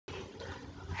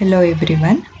Hello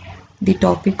everyone. The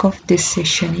topic of this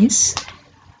session is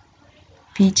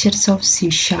features of C#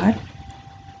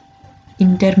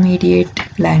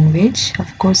 intermediate language.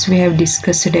 Of course, we have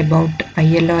discussed about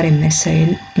IL or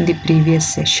MSIL in the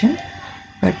previous session,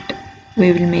 but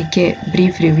we will make a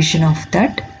brief revision of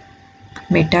that.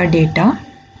 Metadata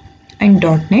and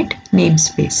 .NET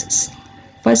namespaces.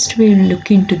 First, we will look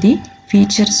into the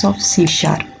features of C#.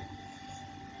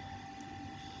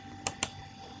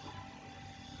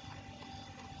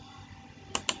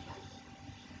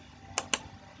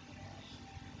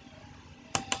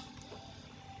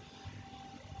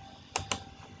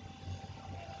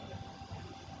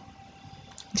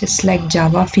 Just like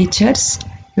Java features,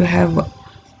 you have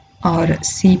or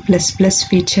C++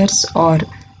 features or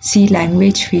C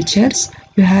language features,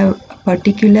 you have a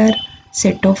particular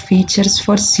set of features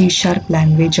for C#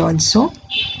 language also.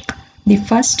 The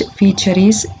first feature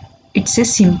is it's a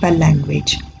simple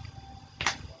language.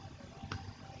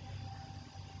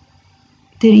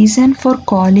 The reason for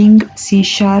calling C#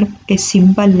 a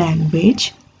simple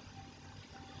language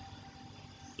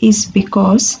is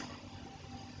because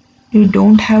you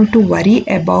don't have to worry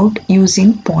about using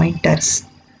pointers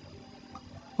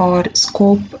or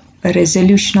scope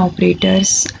resolution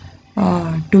operators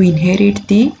to inherit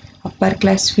the upper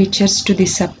class features to the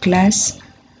subclass.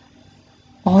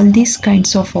 All these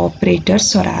kinds of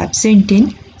operators are absent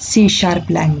in C#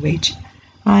 language,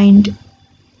 and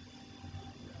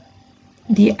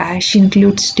the hash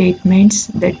include statements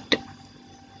that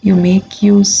you make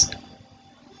use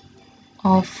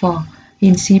of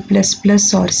in C++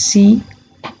 or C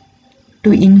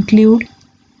to include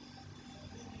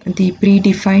the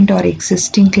predefined or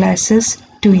existing classes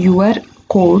to your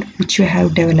code which you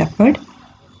have developed.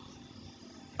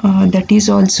 That is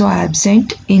also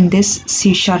absent in this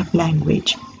C#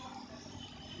 language.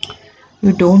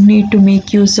 You don't need to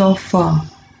make use of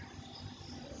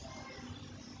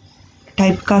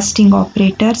typecasting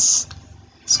operators,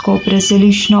 scope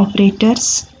resolution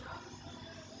operators,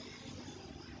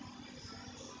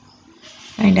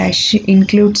 and hash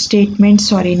include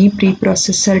statements or any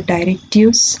preprocessor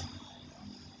directives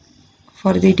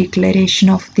for the declaration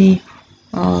of the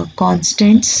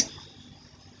constants.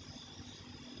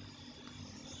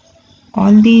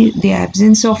 The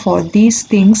absence of all these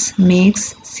things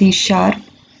makes C#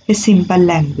 a simple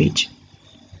language.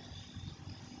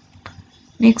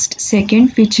 Next, second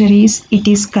feature is it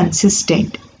is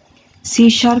consistent. C#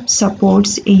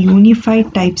 supports a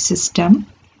unified type system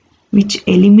which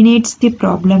eliminates the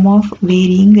problem of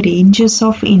varying ranges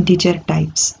of integer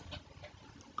types.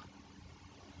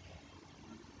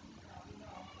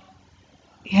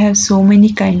 We have so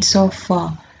many kinds of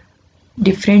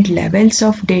different levels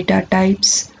of data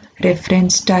types,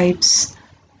 reference types,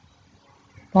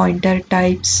 pointer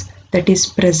types that is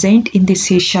present in the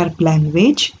C#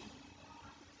 language.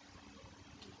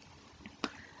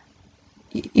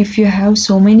 If you have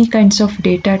so many kinds of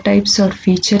data types or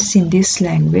features in this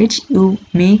language,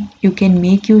 you can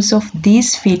make use of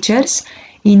these features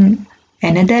in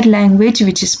another language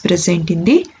which is present in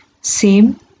the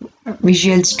same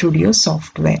Visual Studio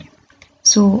software.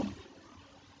 So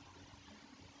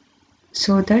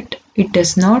that it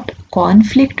does not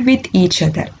conflict with each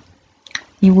other.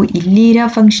 ನೀವು ಇಲ್ಲಿರೋ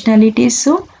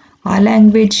ಫಂಕ್ಷನಾಲಿಟೀಸು ಆ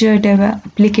language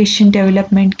application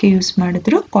ಡೆವಲಪ್ಮೆಂಟ್ಗೆ use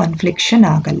ಮಾಡಿದ್ರು ಕಾನ್ಫ್ಲಿಕ್ಷನ್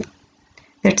ಆಗಲ್ಲ.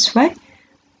 That's why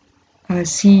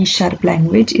C#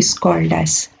 language is called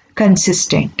as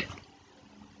consistent.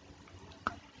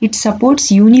 It supports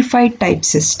unified type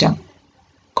system.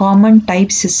 Common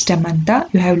type system anta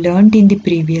you have learned in the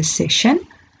previous session.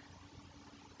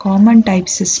 Common type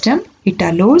system, it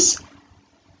allows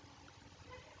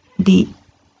the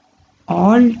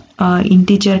all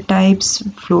integer types,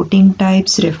 floating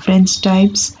types, reference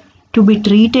types to be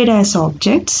treated as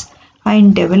objects,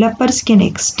 and developers can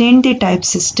extend the type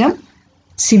system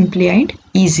simply and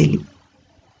easily.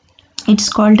 It's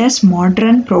called as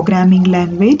modern programming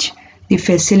language. The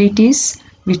facilities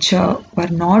which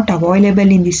were not available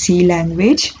in the C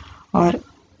language are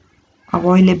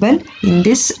available in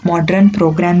this modern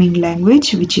programming language,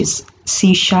 which is C#.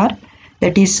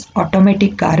 That is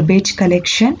automatic garbage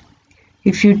collection.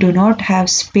 If you do not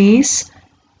have space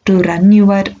to run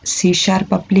your C#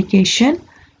 application,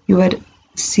 your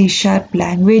C#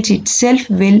 language itself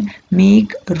will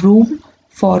make room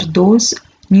for those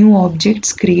new objects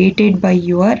created by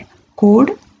your code.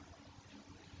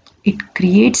 It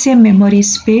creates a memory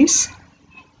space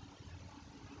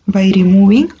by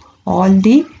removing all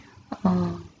the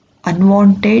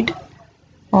unwanted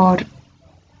or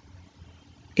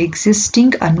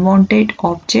existing unwanted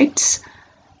objects,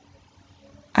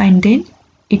 and then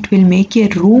it will make a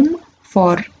room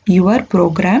for your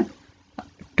program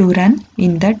to run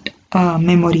in that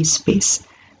memory space.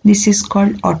 This is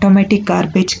called automatic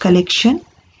garbage collection.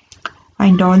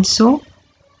 And also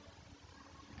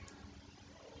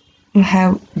you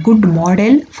have good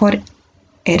model for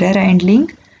error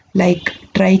handling like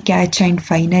try, catch and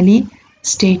finally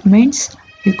statements.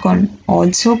 You can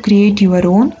also create your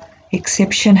own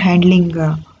exception handling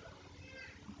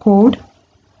code.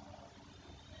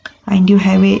 And you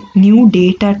have a new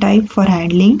data type for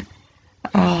handling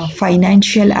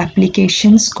financial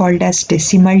applications called as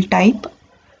decimal type.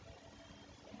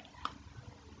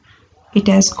 It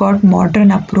has got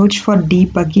modern approach for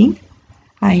debugging,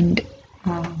 and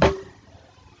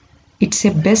it's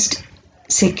a best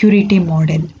security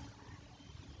model.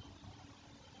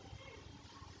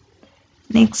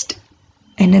 Next,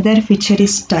 another feature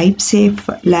is type safe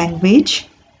language.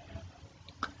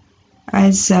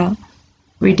 As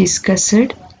we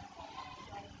discussed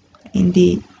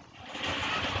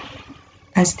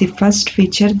as the first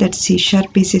feature, that C#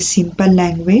 is a simple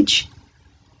language.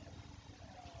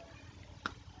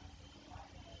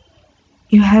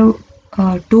 You have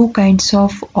two kinds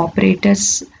of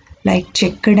operators like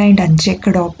checked and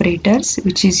unchecked operators,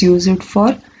 which is used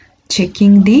for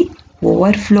checking the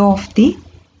overflow of the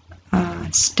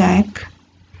stack.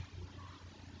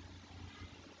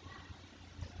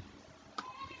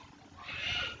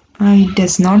 It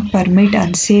does not permit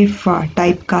unsafe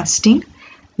typecasting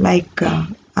like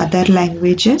other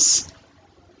languages.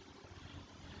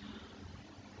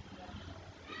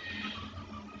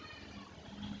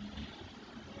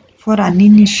 For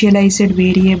uninitialized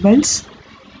variables,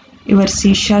 your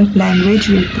C# language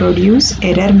will produce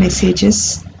error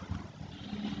messages.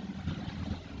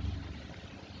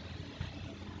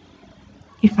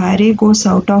 If array goes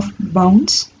out of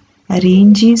bounds, a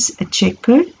range is checked,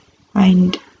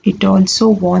 and it also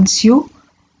warns you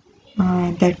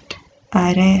that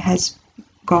array has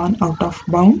gone out of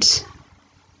bounds.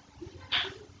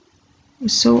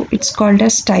 So it's called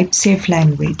as type safe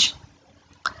language.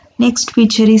 Next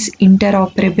feature is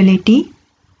interoperability.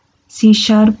 C#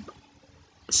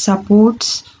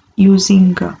 supports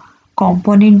using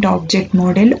component object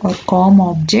model or COM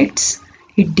objects.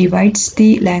 It divides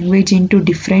the language into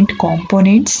different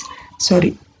components.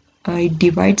 It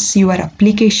divides your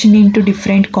application into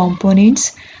different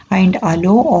components and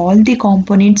allow all the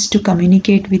components to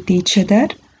communicate with each other.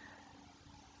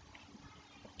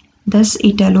 Thus,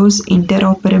 it allows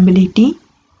interoperability,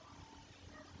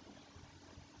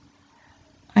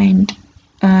 and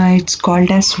it's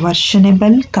called as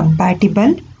versionable,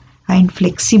 compatible and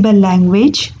flexible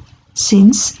language,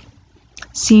 since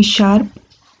C#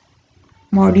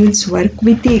 modules work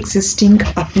with the existing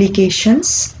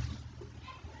applications.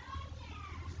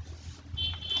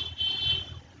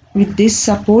 With this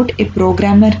support, a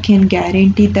programmer can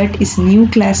guarantee that his new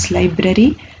class library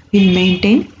will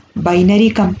maintain binary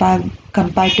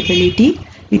compatibility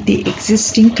with the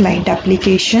existing client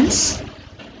applications.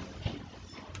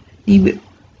 ನೀವು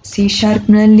C#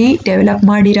 ನಲ್ಲಿ develop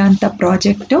ಮಾಡಿರೋಂಥ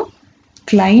project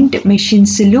client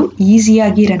ಮೆಷಿನ್ಸಲ್ಲೂ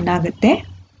ಈಸಿಯಾಗಿ run ಆಗುತ್ತೆ.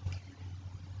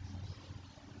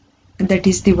 That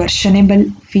is the versionable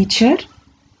feature.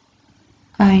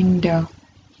 And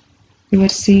your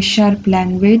C#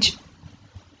 language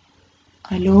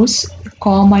allows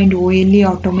COM and OLE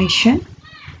automation,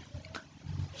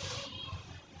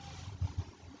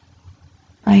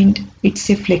 and it's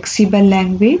a flexible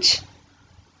language.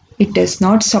 It does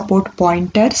not support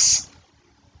pointers,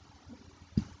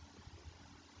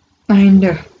 and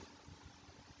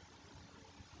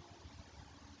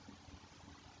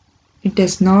it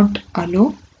does not allow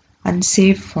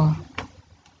unsafe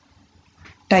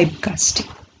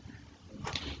typecasting.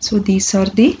 So these are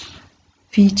the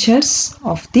features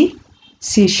of the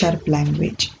C#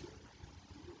 language.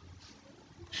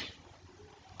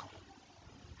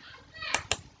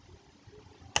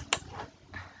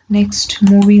 Next,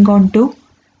 moving on to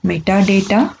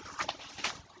metadata.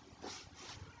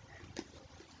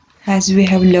 As we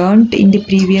have learned in the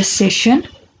previous session,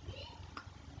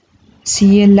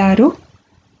 CLR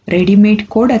ready-made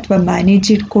code ಅಥವಾ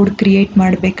managed code create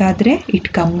ಮಾಡಬೇಕಾದ್ರೆ it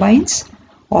combines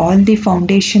all the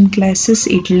foundation classes,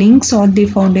 it links all the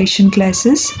foundation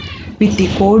classes with the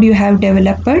code you have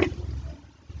developed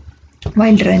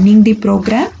while running the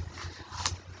program.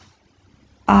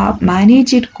 ಆ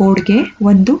managed ಕೋಡ್ಗೆ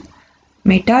ಒಂದು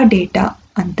metadata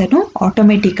ಅಂತಲೂ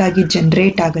automatic ಆಗಿ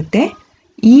generate ಆಗುತ್ತೆ.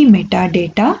 ಈ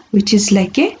metadata which is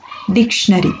like A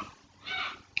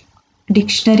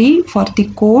dictionary for the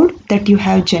code that you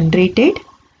have generated.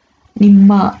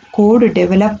 ನಿಮ್ಮ code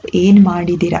develop ಏನು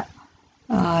ಮಾಡಿದ್ದೀರಾ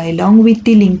along with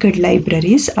the linked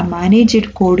libraries, ಆ ಮ್ಯಾನೇಜ್ಡ್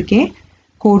ಕೋಡ್ಗೆ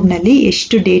ಕೋಡ್ನಲ್ಲಿ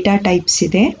ಎಷ್ಟು ಡೇಟಾ ಟೈಪ್ಸ್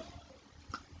ಇದೆ,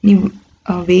 ನೀವು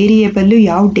ವೇರಿಯೇಬಲ್ಲು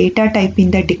ಯಾವ ಡೇಟಾ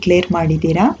ಟೈಪಿಂದ ಡಿಕ್ಲೇರ್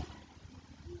ಮಾಡಿದ್ದೀರಾ,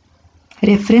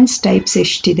 ರೆಫರೆನ್ಸ್ ಟೈಪ್ಸ್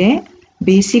ಎಷ್ಟಿದೆ,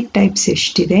 ಬೇಸಿಕ್ ಟೈಪ್ಸ್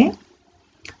ಎಷ್ಟಿದೆ,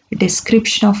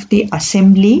 description of the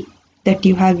assembly that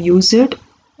you have used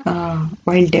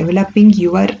while developing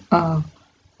your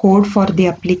code for the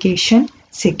application,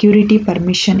 security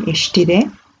permission ಎಷ್ಟಿದೆ,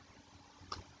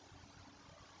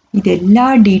 ಇದೆಲ್ಲ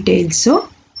ಡೀಟೇಲ್ಸು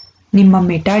ನಿಮ್ಮ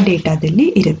ಮೆಟಾ ಡೇಟಾದಲ್ಲಿ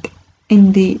ಇರುತ್ತೆ.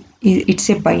 It's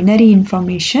a binary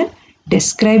information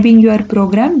describing your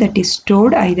program that is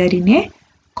stored either in a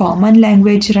common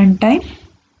language runtime,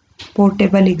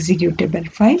 portable executable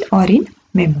file or in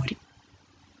memory.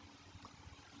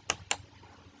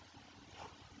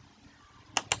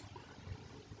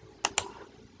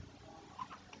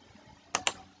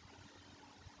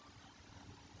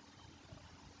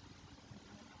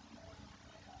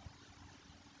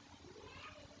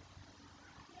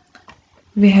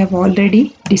 We have already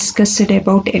discussed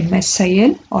about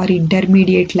MSIL or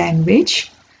intermediate language,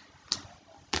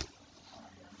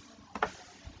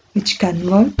 which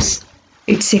converts,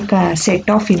 it's a set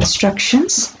of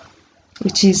instructions,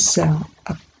 which is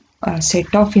a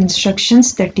set of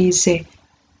instructions that is a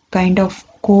kind of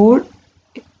code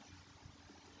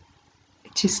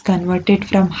which is converted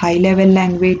from high level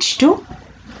language to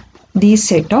these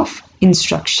set of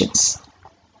instructions.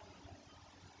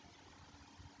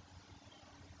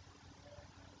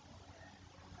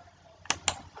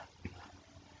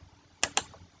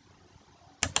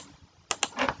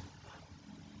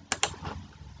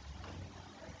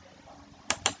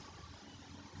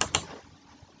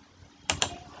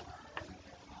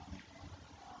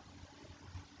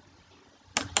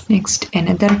 Next,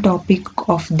 another topic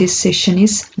of this session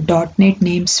is .NET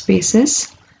namespaces.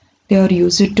 They are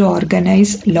used to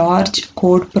organize large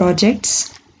code projects.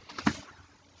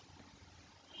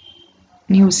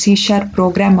 ನೀವು C#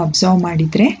 program observe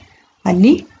ಮಾಡಿದರೆ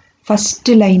ಅಲ್ಲಿ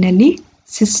first ಲೈನಲ್ಲಿ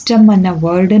system ಅನ್ನೋ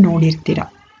word ನೋಡಿರ್ತೀರ.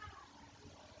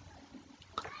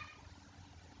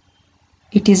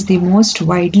 It is the most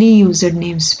widely used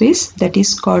namespace that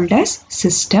is called as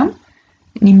system.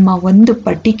 ನಿಮ್ಮ ಒಂದು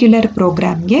particular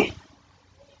ಪ್ರೋಗ್ರಾಮ್ಗೆ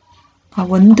ಆ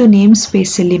ಒಂದು ನೇಮ್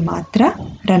ಸ್ಪೇಸಲ್ಲಿ ಮಾತ್ರ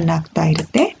ರನ್ ಆಗ್ತಾ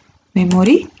ಇರುತ್ತೆ,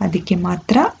 ಮೆಮೊರಿ ಅದಕ್ಕೆ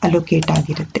ಮಾತ್ರ ಅಲೋಕೇಟ್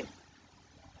ಆಗಿರುತ್ತೆ.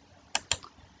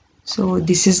 So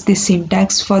this is the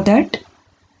syntax for that.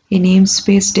 A name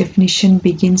space definition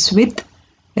begins with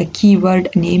a keyword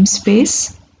namespace,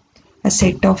 a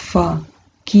set of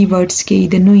keywordsಗೆ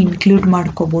ಇದನ್ನು ಇನ್ಕ್ಲೂಡ್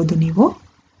ಮಾಡ್ಕೋಬೋದು ನೀವು.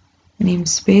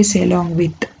 namespace along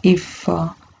with if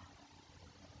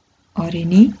or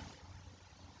any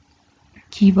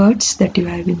keywords that you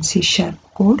have in C#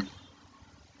 code.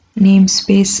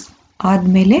 namespace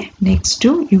ಆದಮೇಲೆ next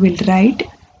you will write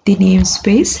the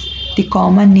namespace. The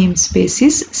common namespace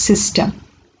is system.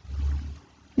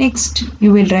 Next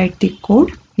you will write the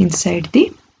code inside the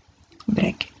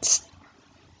brackets.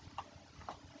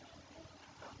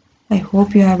 I hope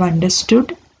you have understood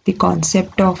the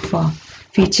concept of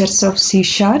features of C#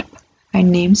 and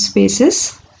namespaces.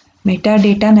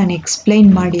 Metadata ನಾನು explain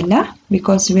ಮಾಡಿಲ್ಲ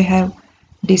because we have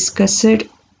discussed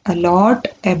a lot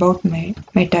about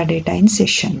metadata in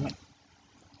session 1.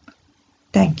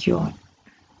 Thank you all.